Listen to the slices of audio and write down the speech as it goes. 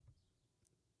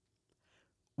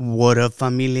What up,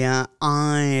 familia?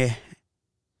 I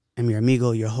am your amigo,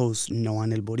 your host,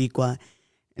 Noan El Boricua.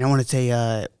 And I want to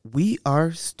say we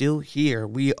are still here.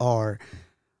 We are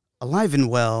alive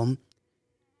and well.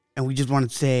 And we just want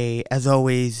to say, as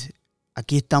always,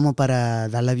 aquí estamos para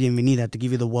dar la bienvenida, to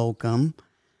give you the welcome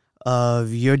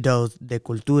of your dose de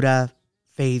cultura,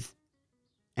 faith,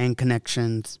 and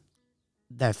connections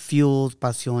that fuels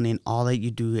pasión in all that you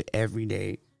do every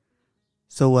day.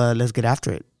 So let's get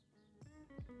after it.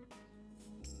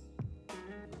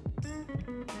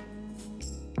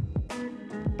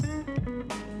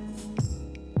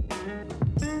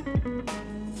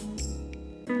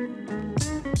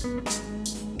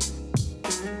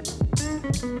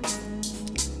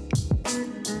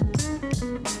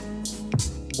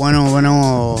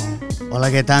 Bueno, hola,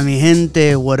 ¿qué tal, mi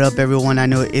gente? What up, everyone? I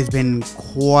know it's been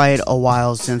quite a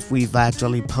while since we've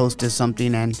actually posted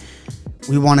something, and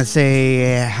we want to say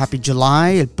happy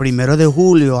July, el 1 de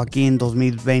julio, aquí en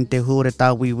 2020. Who would have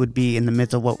thought we would be in the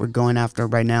midst of what we're going after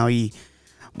right now? Y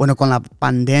bueno, con la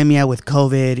pandemia with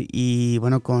COVID, y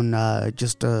bueno, con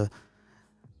just the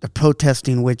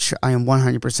protesting, which I am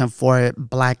 100% for it.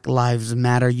 Black Lives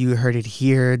Matter. You heard it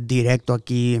here, directo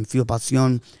aquí en Fuel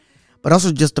Pasión. But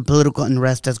also just the political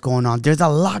unrest that's going on. There's a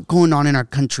lot going on in our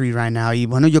country right now. Y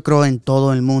bueno, yo creo en todo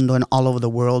el mundo and all over the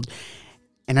world.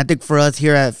 And I think for us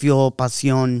here at Fuel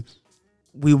Pasión,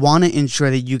 we want to ensure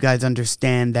that you guys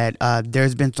understand that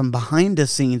there's been some behind the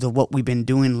scenes of what we've been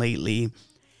doing lately.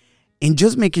 And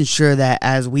just making sure that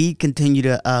as we continue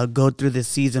to go through this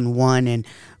season one, and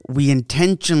we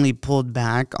intentionally pulled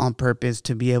back on purpose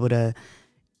to be able to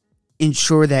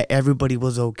ensure that everybody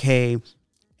was okay.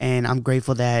 And I'm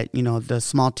grateful that, you know, the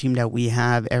small team that we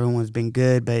have, everyone's been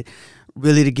good. But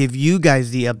really to give you guys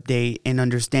the update and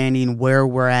understanding where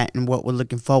we're at and what we're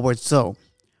looking forward. So,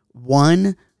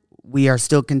 one, we are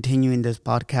still continuing this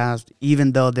podcast,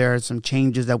 even though there are some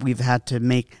changes that we've had to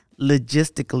make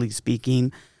logistically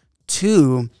speaking.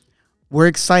 Two, we're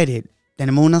excited.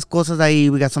 Tenemos unas cosas ahí.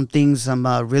 We got some things, some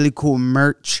really cool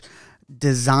merch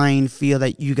design feel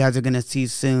that you guys are going to see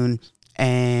soon.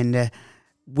 And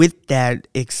with that,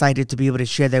 excited to be able to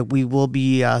share that we will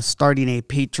be starting a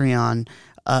Patreon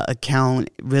account,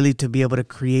 really to be able to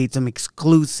create some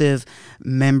exclusive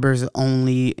members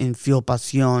only in Fuel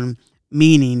Pasión,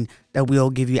 meaning that we'll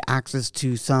give you access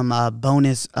to some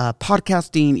bonus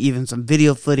podcasting, even some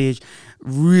video footage,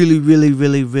 really,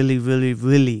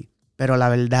 pero la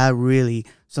verdad, really,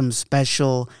 some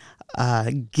special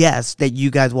guests that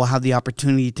you guys will have the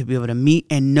opportunity to be able to meet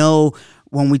and know.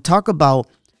 When we talk about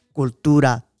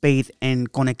cultura, faith,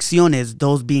 and conexiones,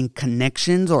 those being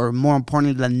connections, or more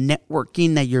importantly, the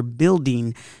networking that you're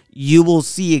building, you will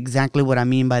see exactly what I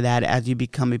mean by that as you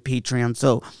become a Patreon.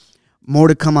 So more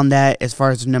to come on that as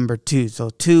far as number 2. So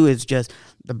 2 is just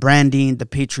the branding, the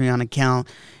Patreon account.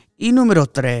 Y número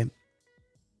 3,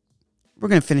 we're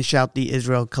going to finish out the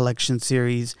Israel collection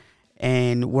series,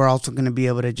 and we're also going to be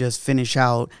able to just finish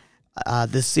out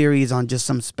the series on just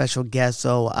some special guests.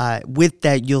 So with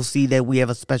that, you'll see that we have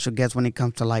a special guest when it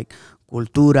comes to like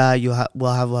cultura.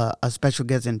 We'll have a special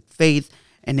guest in faith,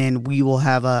 and then we will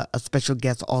have a special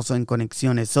guest also in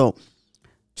conexiones. So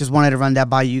just wanted to run that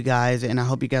by you guys, and I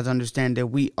hope you guys understand that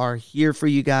we are here for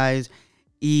you guys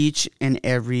each and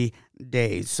every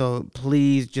day. So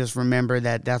please just remember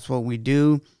that that's what we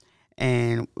do,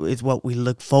 and it's what we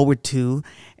look forward to.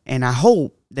 And I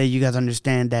hope that you guys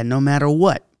understand that no matter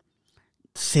what,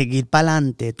 seguir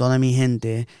pa'lante, toda mi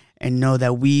gente, and know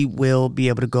that we will be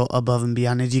able to go above and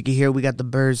beyond. As you can hear, we got the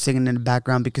birds singing in the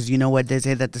background, because you know what? They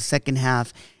say that the second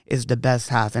half is the best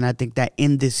half. And I think that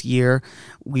in this year,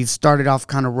 we've started off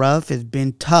kind of rough. It's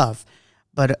been tough.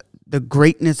 But the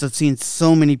greatness of seeing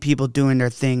so many people doing their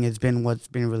thing has been what's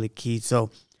been really key. So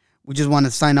we just want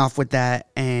to sign off with that.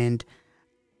 And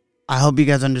I hope you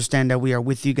guys understand that we are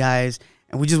with you guys.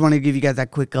 And we just want to give you guys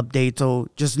that quick update. So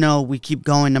just know we keep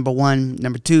going, number 1.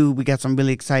 Number 2, we got some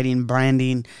really exciting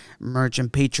branding, merch, and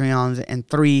Patreons. And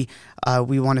 3,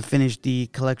 we want to finish the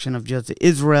collection of just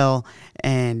Israel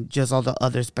and just all the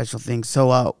other special things.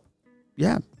 So,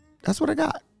 yeah, that's what I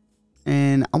got.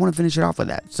 And I want to finish it off with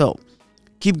that. So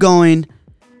keep going.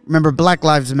 Remember, Black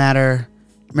Lives Matter.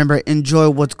 Remember, enjoy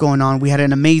what's going on. We had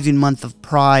an amazing month of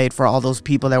Pride for all those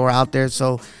people that were out there.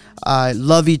 So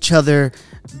love each other.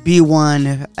 Be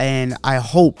one, and I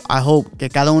hope que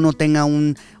cada uno tenga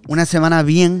una semana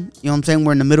bien. You know what I'm saying?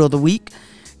 We're in the middle of the week.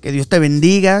 Que Dios te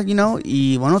bendiga, you know,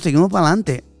 y bueno, seguimos para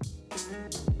adelante.